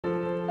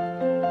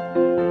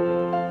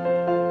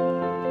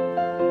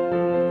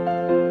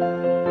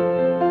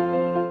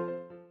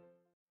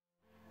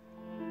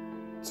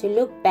To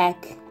look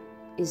back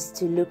is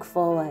to look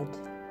forward.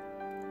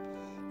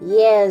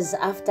 Years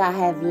after I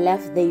have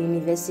left the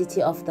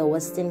University of the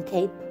Western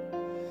Cape,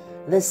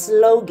 the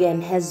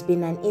slogan has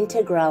been an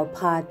integral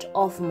part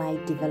of my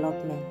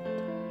development.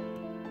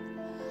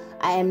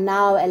 I am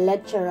now a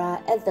lecturer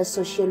at the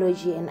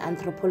Sociology and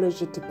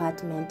Anthropology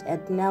department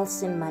at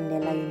Nelson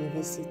Mandela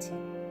University.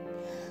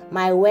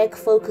 My work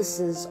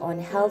focuses on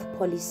health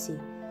policy,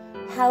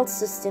 health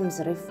systems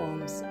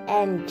reforms,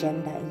 and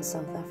gender in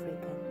South Africa.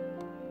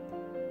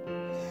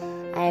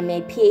 I am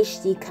a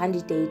PhD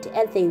candidate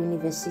at the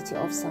University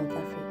of South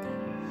Africa.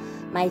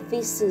 My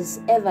thesis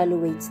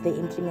evaluates the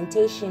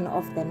implementation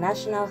of the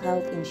National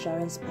Health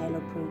Insurance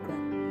Pilot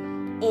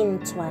Program in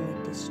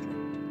Tshwane District.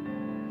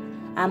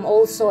 I'm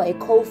also a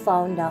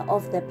co-founder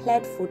of the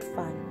Plat Food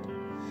Fund,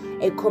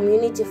 a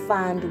community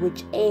fund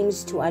which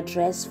aims to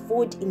address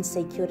food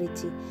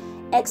insecurity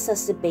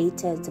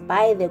exacerbated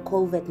by the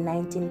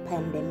COVID-19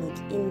 pandemic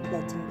in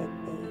Plettenberg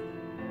Bay.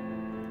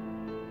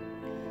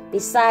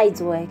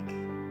 Besides work,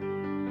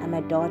 I'm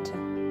a daughter,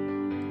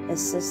 a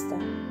sister,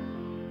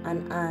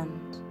 an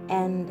aunt,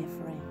 and a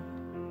friend.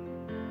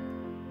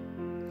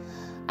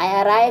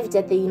 I arrived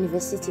at the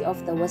University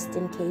of the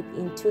Western Cape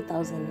in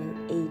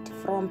 2008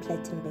 from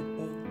Plettenberg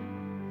Bay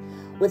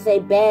with a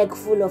bag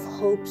full of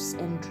hopes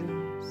and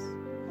dreams.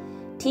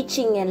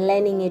 Teaching and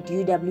learning at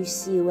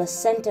UWC was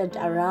centered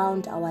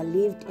around our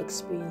lived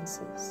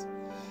experiences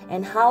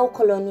and how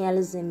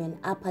colonialism and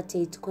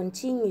apartheid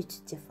continue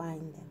to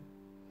define them.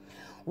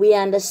 We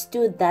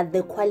understood that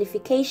the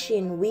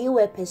qualification we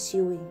were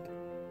pursuing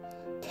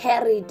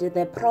carried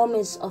the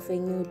promise of a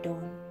new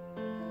dawn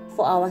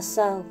for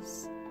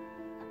ourselves,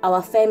 our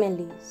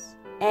families,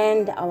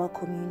 and our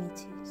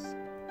communities.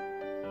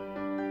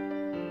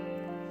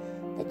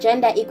 The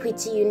Gender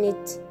Equity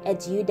Unit at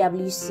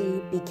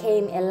UWC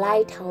became a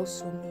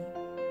lighthouse for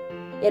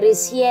me. It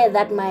is here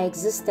that my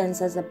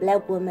existence as a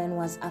Black woman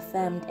was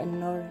affirmed and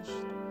nourished.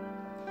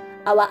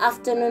 Our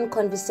afternoon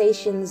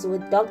conversations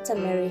with Dr.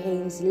 Mary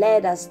Haynes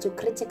led us to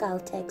critical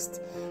texts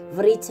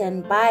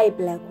written by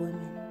Black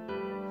women.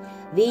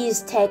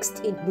 These texts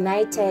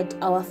ignited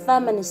our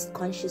feminist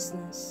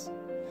consciousness.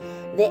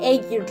 The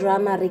AQ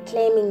drama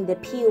Reclaiming the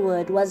P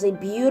Word was a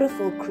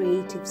beautiful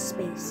creative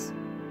space.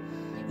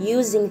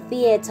 Using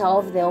theater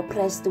of the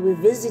oppressed, we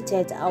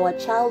visited our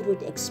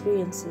childhood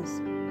experiences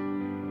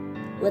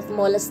with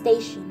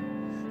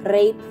molestation,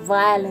 rape,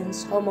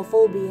 violence,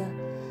 homophobia,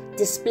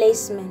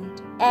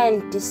 displacement,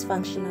 and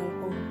dysfunctional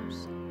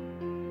homes.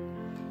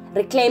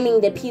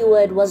 Reclaiming the P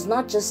Word was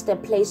not just a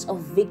place of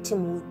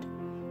victimhood,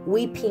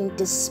 weeping,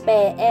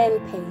 despair,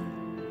 and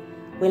pain.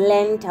 We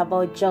learned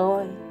about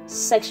joy,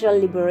 sexual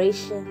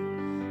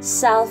liberation,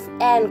 self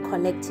and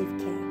collective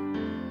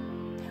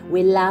care.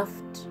 We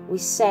laughed, we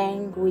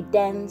sang, we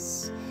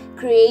danced,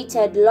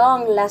 created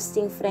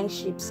long-lasting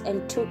friendships,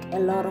 and took a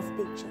lot of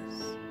pictures.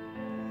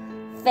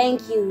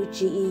 Thank you,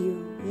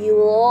 GEU. You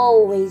will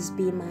always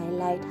be my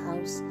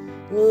lighthouse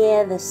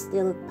near the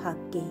Still Park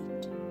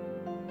Gate.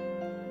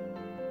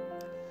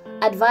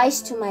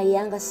 Advice to my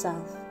younger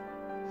self.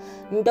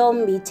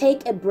 Ntombi,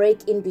 take a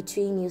break in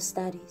between your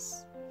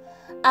studies.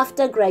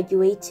 After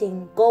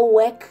graduating, go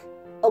work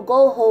or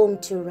go home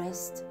to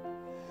rest.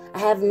 I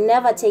have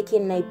never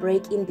taken a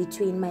break in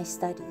between my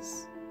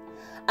studies.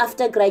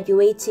 After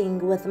graduating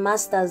with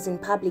Masters in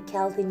Public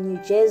Health in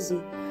New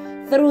Jersey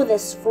through the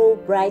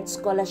Fullbright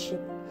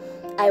Scholarship,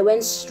 I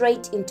went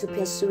straight into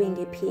pursuing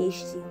a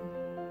PhD.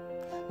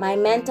 My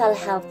mental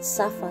health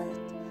suffered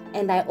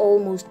and I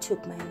almost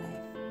took my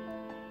life.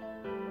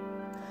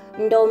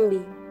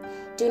 Ntombi,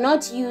 do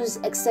not use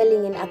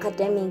excelling in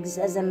academics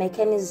as a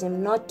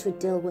mechanism not to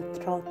deal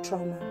with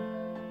trauma.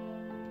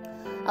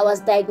 I was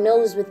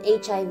diagnosed with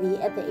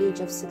HIV at the age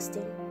of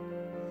 16.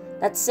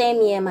 That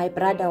same year, my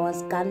brother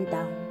was gunned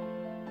down.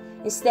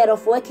 Instead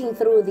of working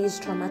through these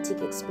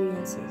traumatic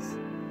experiences,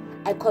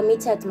 I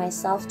committed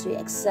myself to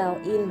excel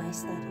in my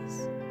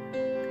studies.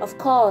 Of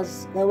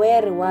course, there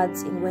were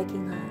rewards in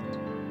working hard,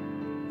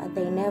 but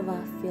they never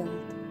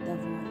filled the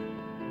void.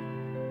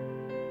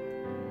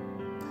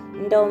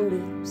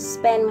 Ntombi,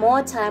 spend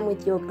more time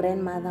with your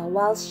grandmother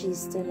while she's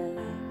still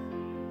alive.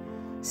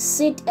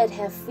 Sit at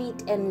her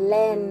feet and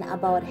learn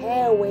about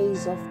her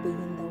ways of being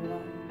in the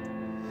world.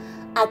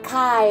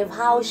 Archive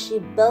how she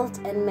built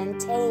and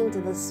maintained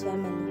this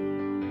family.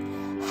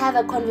 Have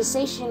a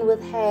conversation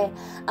with her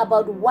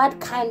about what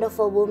kind of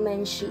a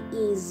woman she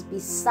is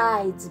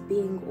besides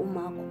being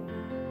umaku.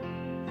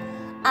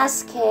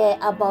 Ask her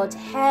about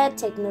her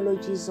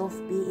technologies of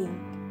being,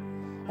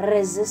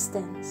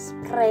 resistance,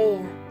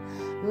 prayer,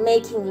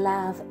 making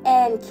love,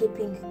 and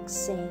keeping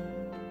sane.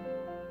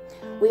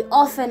 We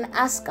often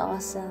ask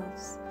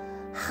ourselves,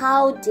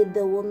 how did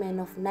the women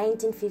of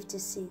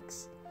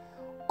 1956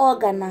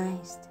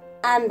 organized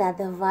under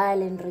the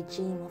violent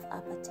regime of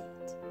apartheid?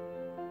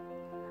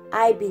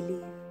 I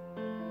believe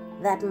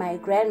that my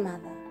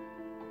grandmother,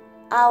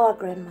 our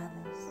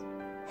grandmothers,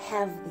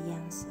 have the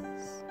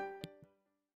answers.